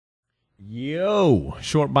Yo,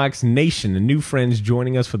 Shortbox Nation, the new friends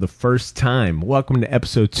joining us for the first time. Welcome to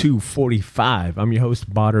episode 245. I'm your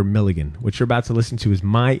host, Botter Milligan. What you're about to listen to is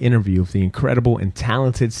my interview with the incredible and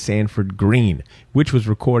talented Sanford Greene, which was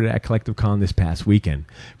recorded at Collective Con this past weekend.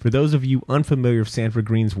 For those of you unfamiliar with Sanford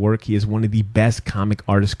Greene's work, he is one of the best comic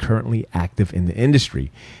artists currently active in the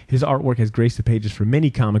industry. His artwork has graced the pages for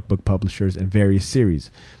many comic book publishers and various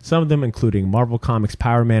series, some of them including Marvel Comics'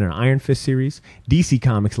 Power Man and Iron Fist series, DC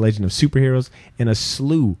Comics' Legend of Superheroes, and a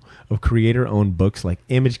slew of creator-owned books like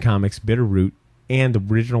Image Comics' Bitterroot and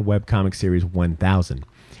the original webcomic series 1000.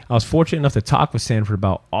 I was fortunate enough to talk with Sanford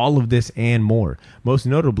about all of this and more, most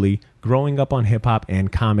notably growing up on hip-hop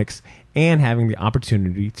and comics and having the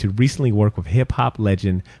opportunity to recently work with hip-hop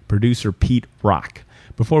legend producer Pete Rock.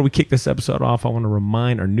 Before we kick this episode off, I want to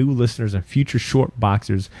remind our new listeners and future short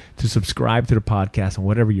boxers to subscribe to the podcast on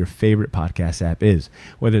whatever your favorite podcast app is,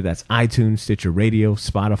 whether that's iTunes, Stitcher Radio,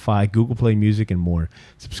 Spotify, Google Play Music, and more.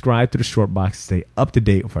 Subscribe to the Short Box to stay up to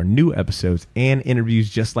date with our new episodes and interviews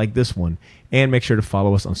just like this one, and make sure to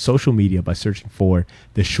follow us on social media by searching for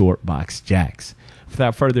the Short Box Jacks.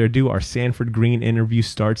 Without further ado, our Sanford Greene interview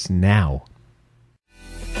starts now.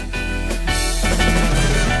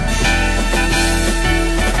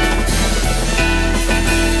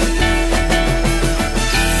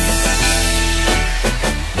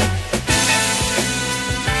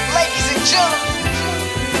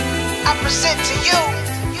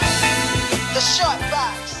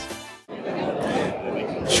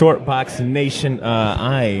 Shortbox Nation,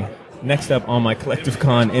 next up on my Collective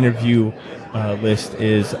Con interview list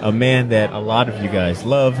is a man that a lot of you guys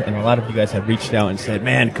love, and a lot of you guys have reached out and said,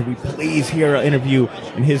 man, could we please hear an interview?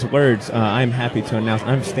 In his words, I'm happy to announce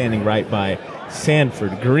I'm standing right by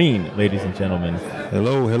Sanford Greene, ladies and gentlemen.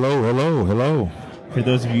 Hello, hello, hello, hello. For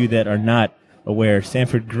those of you that are not aware,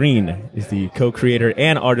 Sanford Greene is the co-creator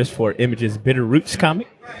and artist for Image's Bitterroots comic,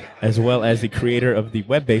 as well as the creator of the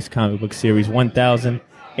web-based comic book series 1000,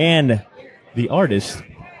 and the artist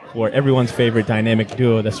for everyone's favorite dynamic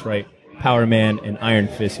duo, that's right, Power Man and Iron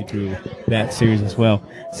Fist. He drew that series as well.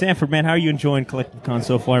 Sanford, man, how are you enjoying Collective Con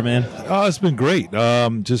so far, man? Oh, it's been great.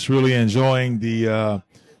 Just really enjoying the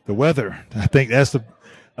weather. I think that's the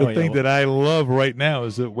thing that I love right now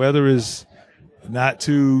is the weather is not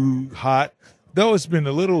too hot. Though it's been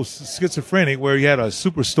a little schizophrenic where you had a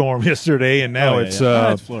superstorm yesterday and now it's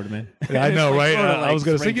that's Florida, man. I know, right? I was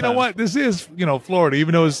going to say, you know what? This is, Florida,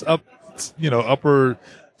 even though it's up, upper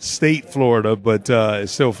state Florida, but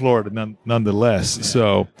it's still Florida nonetheless.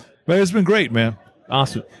 So, but it's been great, man.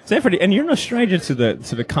 Awesome. Sanford, and you're no stranger to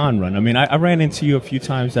the con run. I mean, I ran into you a few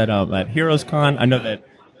times at Heroes Con. I know that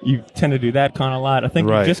you tend to do that con a lot. I think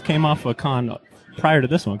you just came off a con prior to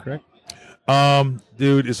this one, correct?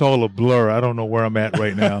 Dude, it's all a blur. I don't know where I'm at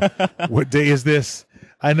right now. What day is this?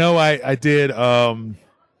 I know I did,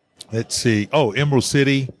 let's see. Oh, Emerald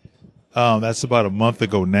City. That's about a month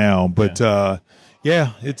ago now, but,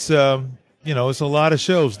 yeah, it's, it's a lot of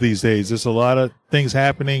shows these days. There's a lot of things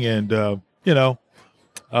happening and, going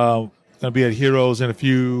to be at Heroes in a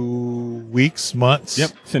few weeks, months.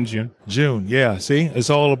 Yep. Since June. June. Yeah. See, it's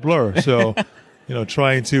all a blur. So,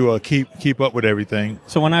 trying to keep up with everything.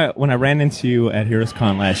 So when I ran into you at Heroes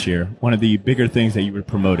Con last year, one of the bigger things that you were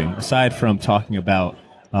promoting, aside from talking about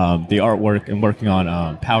the artwork and working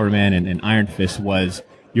on Power Man and Iron Fist, was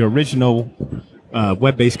your original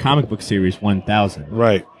web-based comic book series 1000.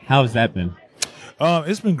 Right. How has that been?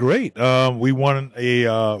 It's been great. We won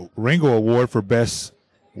a Ringo Award for Best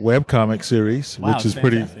Webcomic Series, which is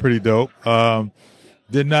pretty dope.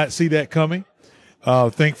 Did not see that coming.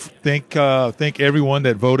 Thank everyone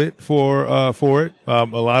that voted for it. A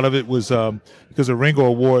lot of it was because the Ringo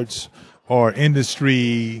Awards are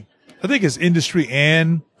industry. I think it's industry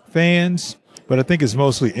and fans, but I think it's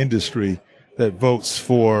mostly industry that votes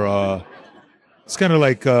for. It's kind of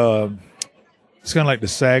like the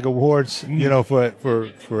SAG Awards,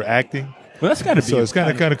 for acting. Well, that's got to be. So it's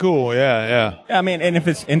kind of cool. Yeah. I mean, and if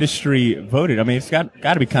it's industry voted, I mean, it's got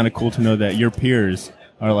to be kind of cool to know that your peers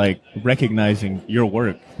are like recognizing your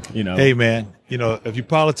work, Hey man, if you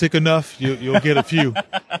politic enough, you'll get a few.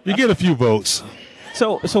 You get a few votes.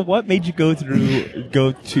 So what made you go to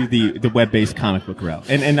the web-based comic book route?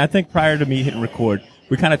 And I think prior to me hitting record,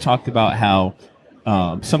 we kind of talked about how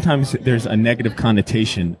sometimes there's a negative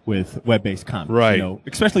connotation with web-based comics, right?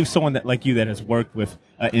 Especially someone that like you that has worked with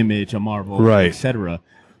Image, a Marvel, right, etc.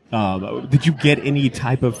 Did you get any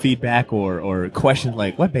type of feedback or questions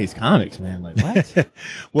like web-based comics, man? Like what?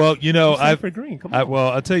 Well, Sanford Greene, come on. Well,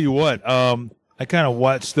 I'll tell you what. I kind of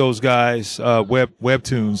watched those guys.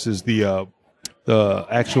 Webtoons is the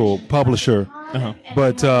actual publisher,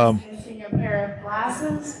 but a pair of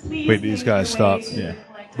glasses, please. Wait, these guys stop. Yeah.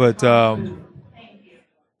 But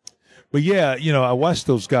yeah, I watched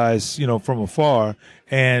those guys, from afar.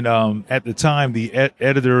 And at the time, the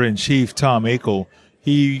editor-in-chief, Tom Akel,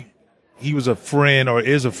 he was a friend or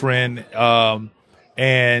is a friend.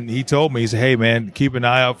 And he told me, he said, hey, man, keep an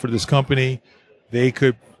eye out for this company. They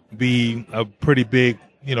could be a pretty big,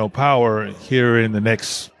 power here in the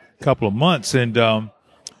next couple of months. And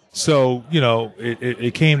so,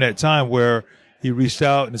 it came that time where he reached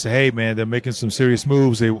out and said, hey, man, they're making some serious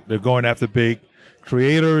moves. They're going after big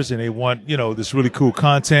creators, and they want, this really cool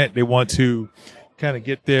content. They want to kind of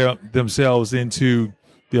get themselves into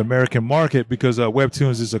the American market because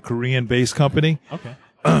Webtoons is a Korean-based company. Okay.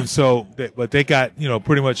 So, but they got,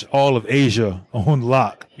 pretty much all of Asia on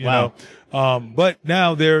lock, you know. But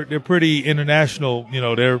now they're pretty international,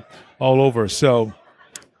 they're all over. So,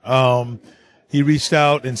 he reached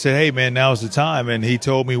out and said, hey, man, now's the time. And he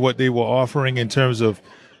told me what they were offering in terms of,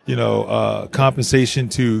 compensation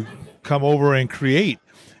to come over and create.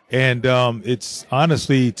 And it's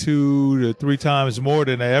honestly 2 to 3 times more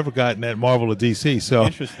than I ever gotten at Marvel or DC. So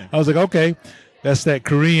I was like, okay, that's that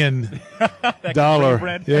Korean that dollar.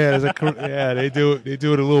 Korean Yeah, they do it a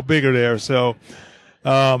little bigger there. So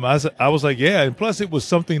I was like, yeah. And plus, it was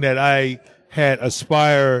something that I had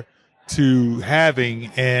aspired to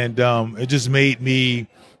having, and it just made me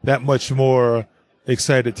that much more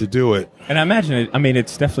excited to do it. And I imagine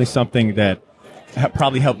it's definitely something that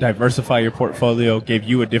probably helped diversify your portfolio, gave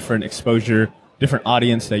you a different exposure, different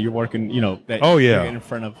audience that you're working, that you're in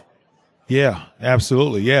front of. Yeah,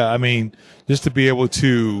 absolutely. Yeah. I mean, just to be able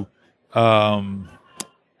to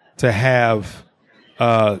have,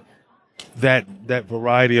 that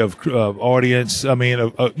variety of audience. I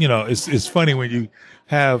mean, it's funny when you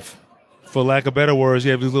have, for lack of better words,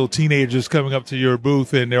 you have these little teenagers coming up to your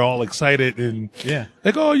booth and they're all excited and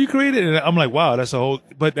like, oh, you created it. And I'm like, wow,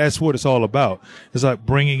 but that's what it's all about. It's like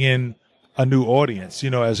bringing in a new audience,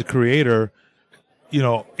 as a creator,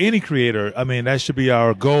 any creator. I mean, that should be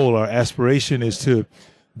our goal. Our aspiration is to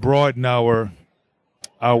broaden our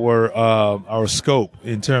scope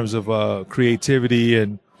in terms of, creativity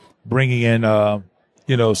and bringing in,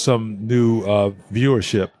 some new,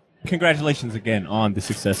 viewership. Congratulations again on the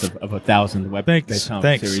success of 1,000 web-based comic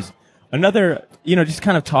Thanks. series. Another, just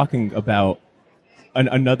kind of talking about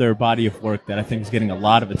another body of work that I think is getting a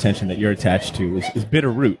lot of attention that you're attached to is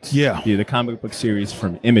Bitter Roots. Yeah. The comic book series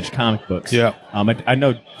from Image Comic Books. Yeah. I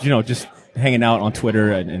know, just hanging out on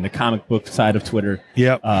Twitter and the comic book side of Twitter.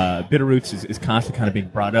 Yeah. Bitter Roots is constantly kind of being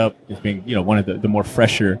brought up as being, one of the more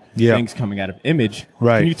fresher things coming out of Image.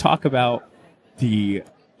 Right. Can you talk about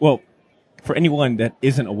for anyone that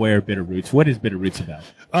isn't aware of Bitter Roots, what is Bitter Roots about?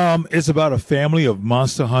 It's about a family of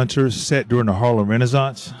monster hunters set during the Harlem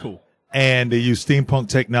Renaissance. Cool. And they use steampunk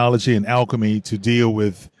technology and alchemy to deal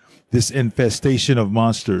with this infestation of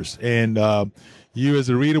monsters. And you as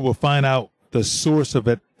a reader will find out the source of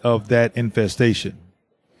that infestation.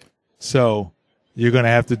 So you're going to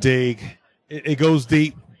have to dig. It goes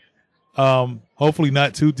deep. Hopefully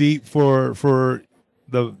not too deep for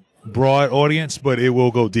the broad audience, but it will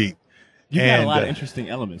go deep. You've got a lot of interesting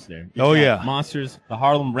elements there. Monsters, the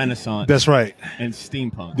Harlem Renaissance. That's right. And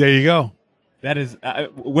steampunk. There you go. That is,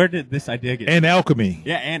 where did this idea get? And alchemy.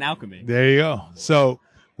 Yeah, and alchemy. There you go. So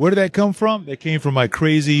where did that come from? That came from my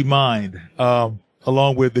crazy mind,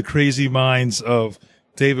 along with the crazy minds of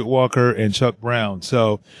David Walker and Chuck Brown.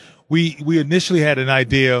 So we initially had an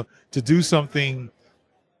idea to do something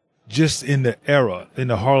just in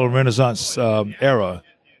the Harlem Renaissance era.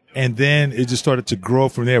 And then it just started to grow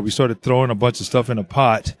from there. We started throwing a bunch of stuff in a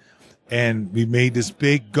pot, and we made this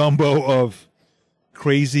big gumbo of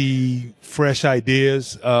crazy, fresh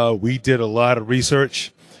ideas. We did a lot of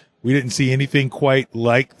research. We didn't see anything quite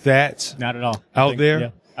like that. Not at all. Out there. Yeah.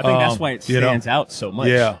 I think that's why it stands out so much.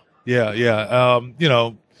 Yeah.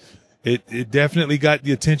 It definitely got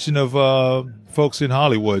the attention of folks in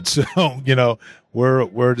Hollywood. So,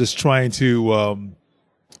 we're just trying to,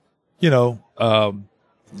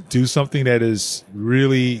 do something that is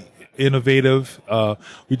really innovative.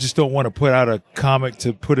 We just don't want to put out a comic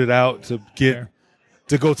to put it out to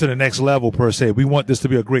go to the next level per se. We want this to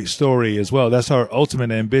be a great story as well. That's our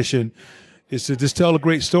ultimate ambition, is to just tell a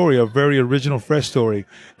great story, a very original, fresh story.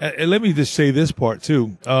 And let me just say this part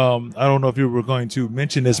too. I don't know if you were going to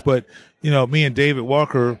mention this, but me and David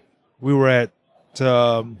Walker, we were at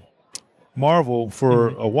Marvel for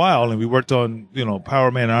a while, and we worked on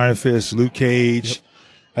Power Man, Iron Fist, Luke Cage. Yep.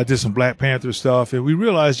 I did some Black Panther stuff, and we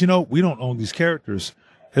realized, we don't own these characters.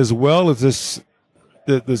 As well as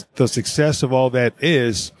the success of all that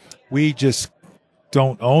is, we just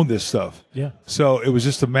don't own this stuff. Yeah. So it was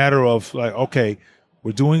just a matter of like, okay,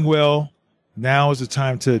 we're doing well. Now is the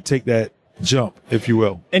time to take that jump, if you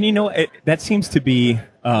will. And that seems to be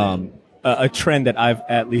a trend that I've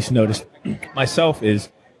at least noticed myself, is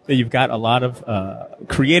that you've got a lot of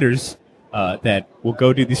creators that will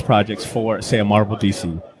go do these projects for, say, a Marvel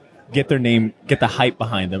DC, get their name, get the hype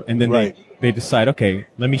behind them, and then they decide, okay,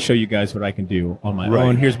 let me show you guys what I can do on my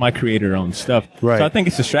own. Here's my creator-owned stuff. Right. So I think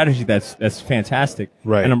it's a strategy that's fantastic.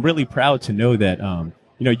 Right. And I'm really proud to know that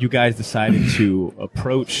you guys decided to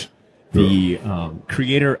approach the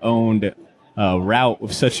creator-owned route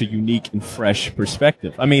with such a unique and fresh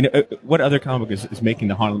perspective. I mean, what other comic book is making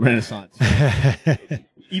the Harlem Renaissance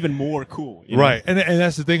even more cool? Right. And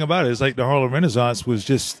that's the thing about it. It's like the Harlem Renaissance was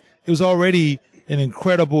it was already an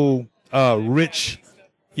incredible, rich,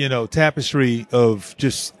 tapestry of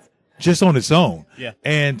just on its own. Yeah.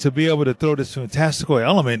 And to be able to throw this fantastical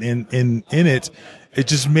element in it, it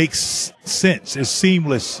just makes sense. It's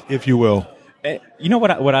seamless, if you will. You know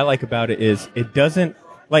what I like about it is it doesn't,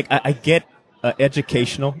 like, I get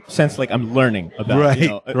educational sense, like I'm learning about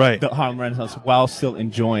the Harlem Renaissance while still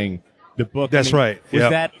enjoying the book. That's right. Was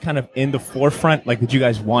that kind of in the forefront? Like, did you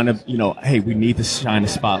guys want to, hey, we need to shine a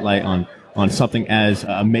spotlight on something as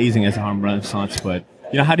amazing as the Harlem Renaissance, but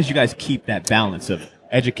how did you guys keep that balance of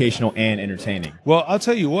educational and entertaining? Well, I'll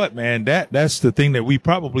tell you what, man, that's the thing that we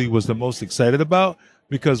probably was the most excited about,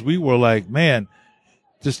 because we were like, man,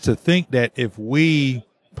 just to think that if we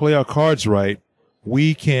play our cards right,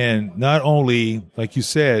 we can not only, like you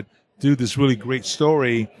said, do this really great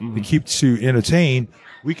story to keep you entertained,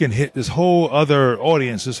 we can hit this whole other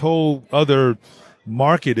audience, this whole other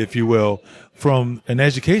market, if you will, from an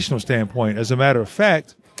educational standpoint. As a matter of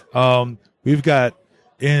fact, we've got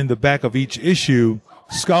in the back of each issue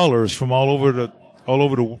scholars from all over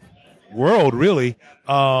the world, really,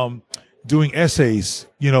 doing essays,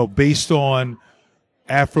 based on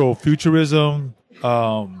Afrofuturism,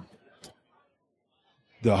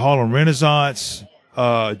 the Harlem Renaissance,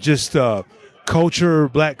 culture,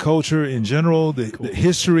 black culture in general, the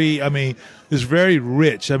history. I mean, it's very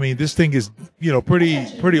rich. I mean, this thing is,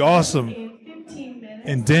 pretty awesome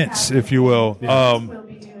and dense, if you will. We'll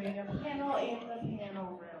be doing a panel in the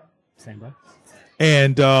panel room. Same, bro.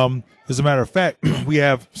 And as a matter of fact, we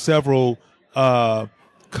have several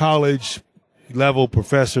college level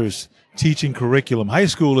professors teaching curriculum, high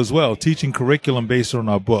school as well, teaching curriculum based on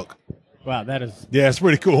our book. Wow, that is... Yeah, it's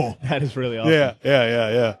pretty cool. That is really awesome.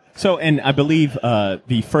 Yeah. So, and I believe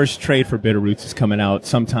the first trade for Bitter Roots is coming out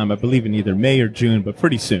sometime, I believe, in either May or June, but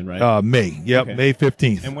pretty soon, right? May. Yep, okay. May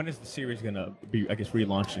 15th. And when is the series going to be, I guess,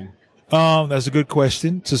 relaunching? That's a good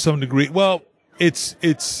question to some degree. Well,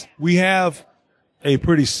 we have a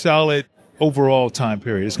pretty solid overall time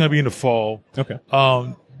period. It's going to be in the fall. Okay.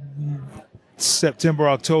 September,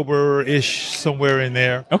 October-ish, somewhere in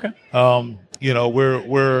there. Okay.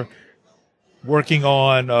 We're working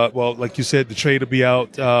on, like you said, the trade will be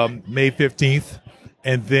out May 15th,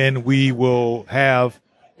 and then we will have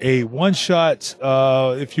a one-shot,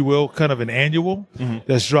 if you will, kind of an annual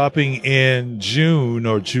that's dropping in June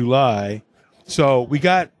or July. So we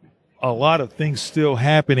got a lot of things still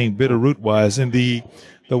happening Bitterroot-wise, and the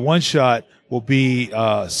one-shot will be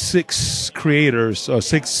 6 creators or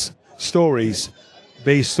 6 stories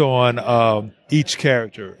based on each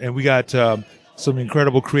character. And we got some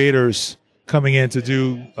incredible creators coming in to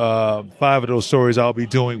do 5 of those stories. I'll be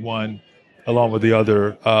doing one along with the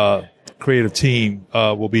other creative team.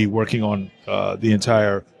 Will be working on the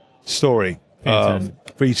entire story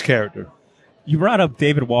for each character. You brought up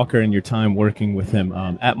David Walker and your time working with him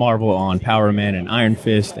at Marvel on Power Man and Iron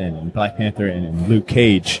Fist and Black Panther and Luke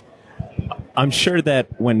Cage. I'm sure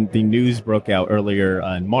that when the news broke out earlier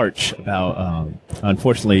in March about,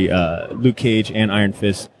 unfortunately, Luke Cage and Iron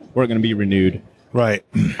Fist weren't going to be renewed. Right.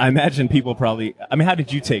 I imagine people probably. I mean, how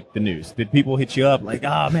did you take the news? Did people hit you up like,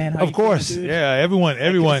 "Oh man"? Of course, doing, yeah.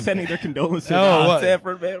 Everyone sending their condolences.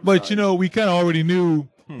 Sanford, man. But we kind of already knew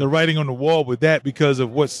the writing on the wall with that because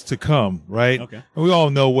of what's to come, right? Okay. And we all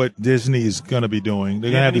know what Disney is going to be doing.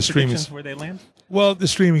 They're going to have the streaming. Where they land? Well, the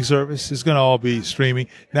streaming service is going to all be streaming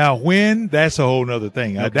now. When, that's a whole nother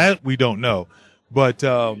thing. Okay. That we don't know, but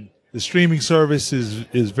the streaming service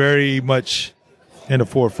is very much in the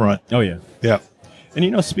forefront. Oh yeah, yeah.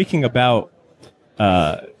 And speaking about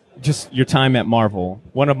just your time at Marvel,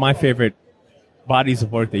 one of my favorite bodies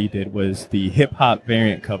of work that you did was the hip hop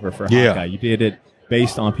variant cover for Hawkeye. You did it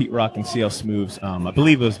based on Pete Rock and CL Smooth's. I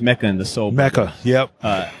believe it was Mecca and the Soul. Mecca, yep.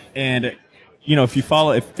 And if you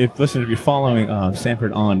follow, if listeners, if you're following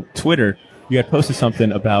Sanford on Twitter, you had posted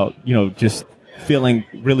something about just feeling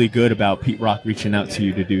really good about Pete Rock reaching out to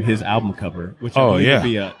you to do his album cover, which I believe will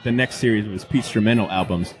be the next series of his Pete Instrumental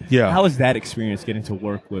albums. Yeah. How was that experience getting to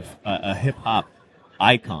work with a hip hop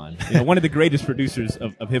icon, one of the greatest producers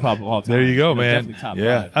of hip hop of all time? There you go, man. Definitely top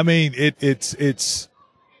yeah, 5. I mean, it's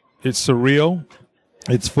surreal.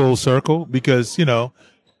 It's full circle because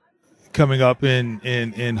coming up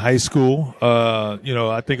in high school,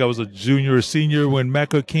 I think I was a junior or senior when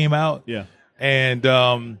Mecca came out. Yeah, and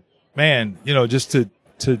man, just to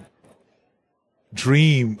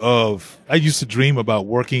dream of, I used to dream about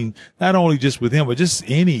working not only just with him, but just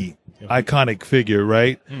any iconic figure,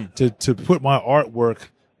 right? To put my artwork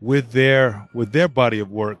with their body of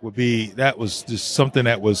work that was just something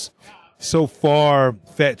that was so far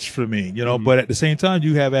fetched for me, but at the same time,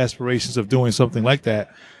 you have aspirations of doing something like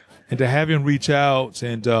that. And to have him reach out,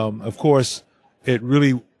 and of course, it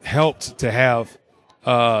really helped to have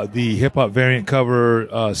the hip hop variant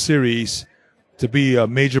cover series to be a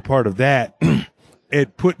major part of that.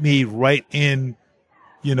 It put me right in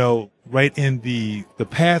the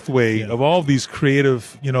pathway of all these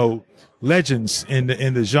creative, legends in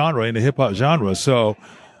the genre, in the hip hop genre. So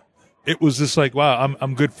it was just like, wow,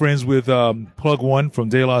 I'm good friends with Plug One from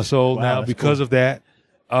De La Soul now because of that.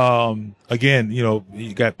 Again,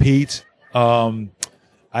 you got Pete.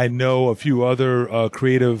 I know a few other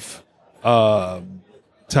creative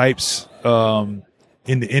types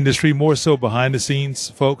in the industry, more so behind the scenes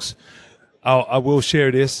folks. I will share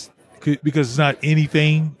this because it's not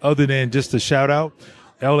anything other than just a shout out.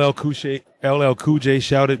 LL Cool J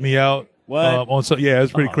shouted me out. What? It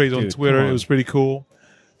was pretty crazy on Twitter. It was pretty cool.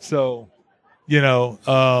 So,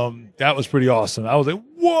 that was pretty awesome. I was like,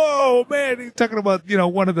 whoa, man, you're talking about, you're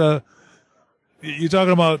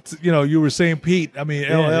talking about, you were saying Pete. I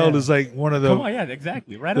mean, LL is like one of the,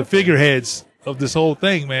 exactly. Right. The figureheads of this whole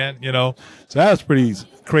thing, man, So that was pretty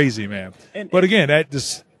crazy, man. But again,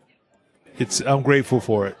 I'm grateful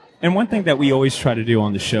for it. And one thing that we always try to do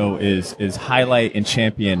on the show is highlight and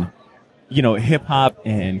champion, hip hop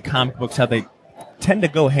and comic books, how they tend to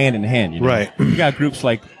go hand in hand. Right. You got groups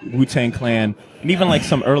like Wu-Tang Clan, and even like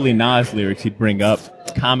some early Nas lyrics, he'd bring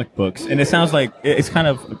up comic books. And it sounds like it's kind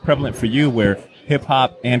of prevalent for you where hip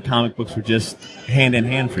hop and comic books were just hand in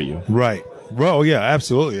hand for you. Right. Well, yeah,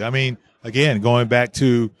 absolutely. I mean, again, going back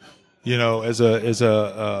to, as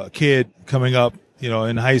a kid coming up,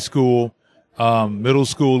 in high school, middle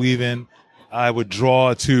school even, I would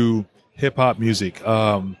draw to hip hop music.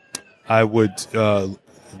 I would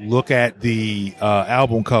look at the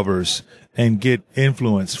album covers and get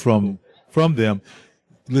influence from them,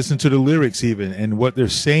 listen to the lyrics even and what they're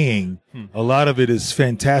saying. A lot of it is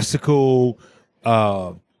fantastical,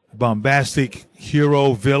 bombastic,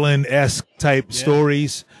 hero villain-esque type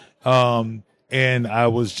stories. And I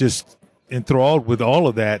was just enthralled with all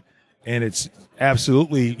of that. And it's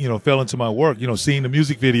absolutely, fell into my work, seeing the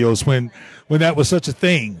music videos when that was such a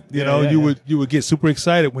thing, you would get super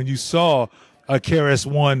excited when you saw a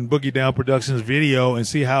KRS-One Boogie Down Productions video and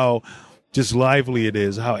see how just lively it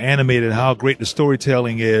is, how animated, how great the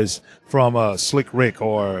storytelling is from Slick Rick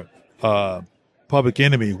or Public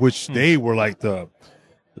Enemy, which they were like the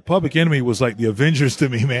Public Enemy was like the Avengers to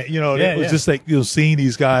me, man. It was just like, seeing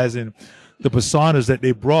these guys and the personas that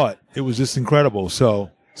they brought. It was just incredible.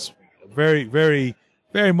 So it's very, very,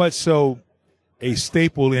 very much so a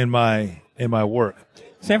staple in my work.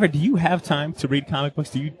 Sanford, do you have time to read comic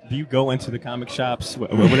books? Do you go into the comic shops,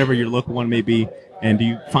 whatever your local one may be, and do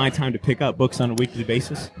you find time to pick up books on a weekly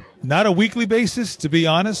basis? Not a weekly basis, to be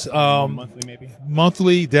honest. Monthly, maybe?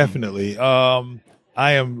 Monthly, definitely.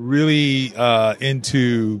 I am really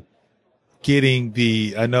into getting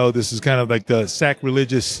I know this is kind of like the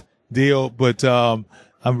sacrilegious deal, but I'm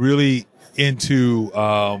really into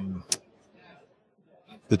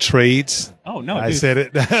the trades. Oh, no, I said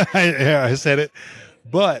it. I said it.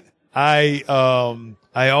 But I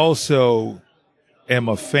also am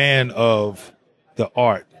a fan of the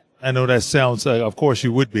art. I know that sounds, of course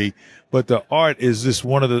you would be, but the art is just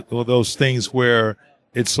one of those things where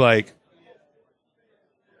it's like,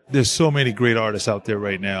 there's so many great artists out there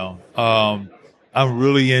right now. I'm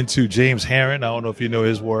really into James Herron. I don't know if you know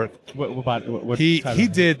his work. What he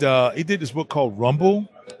did this book called Rumble,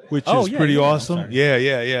 which is pretty awesome.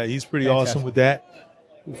 Yeah. He's pretty awesome with that.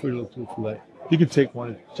 Feel free to look through for that. You can take one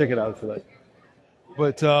and check it out if you like.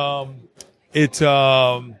 But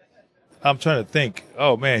I'm trying to think.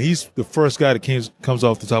 Oh man, he's the first guy that comes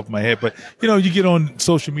off the top of my head. But you get on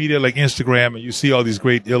social media like Instagram and you see all these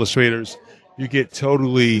great illustrators. You get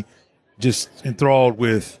totally just enthralled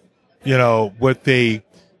with, what they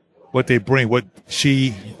bring, what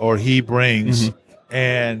she or he brings.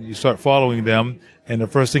 and you start following them. And the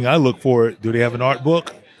first thing I look for, do they have an art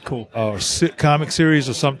book? Cool. Or comic series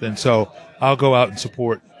or something? So I'll go out and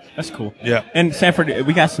support. That's cool. Yeah. And Sanford,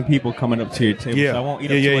 we got some people coming up to your table, Yeah. so I won't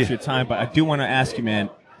eat up too much of your time, but I do want to ask you, man,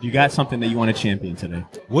 you got something that you want to champion today?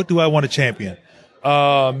 What do I want to champion?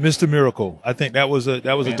 Mr. Miracle. I think that was a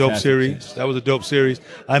dope series. Fantastic. That was a dope series.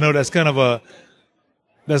 I know that's kind of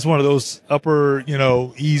that's one of those upper,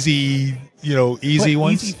 easy ones.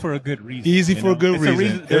 Easy for a good reason. Easy for a good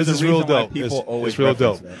reason. There's a It's reason real why dope. people always It's real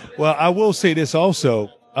dope. reference that. Well, I will say this also.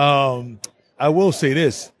 I will say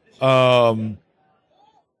this. I'm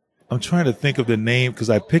trying to think of the name because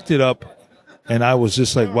I picked it up and I was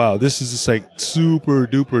just like, wow, this is just like super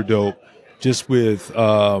duper dope. Just with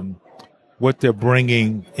what they're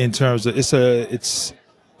bringing in terms of it's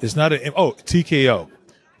not TKO,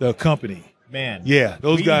 the company. Man, Yeah,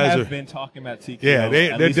 those guys have are been talking about TKO. Yeah, at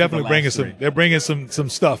they're least for definitely the bringing last some. three. They're bringing some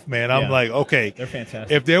stuff, man. I'm Yeah. like, okay, They're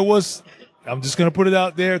fantastic. if there was, I'm just gonna put it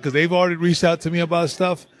out there because they've already reached out to me about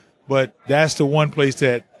stuff. But that's the one place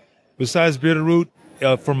that, besides Bitterroot,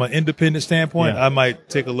 from an independent standpoint, Yeah. I might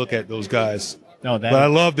take a look at those guys. No, But I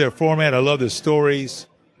love their format. I love their stories.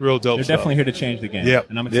 Real dope they're stuff. definitely here to change the game. Yep,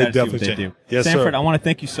 And I'm they're excited to see what they definitely do. Yes, Sanford, sir. I want to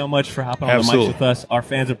thank you so much for hopping on Absolutely. the mics with us. Our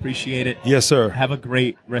fans appreciate it. Yes, sir. Have a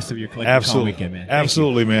great rest of your collective Absolutely. weekend, man. Thank you.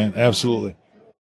 Absolutely, man. Absolutely.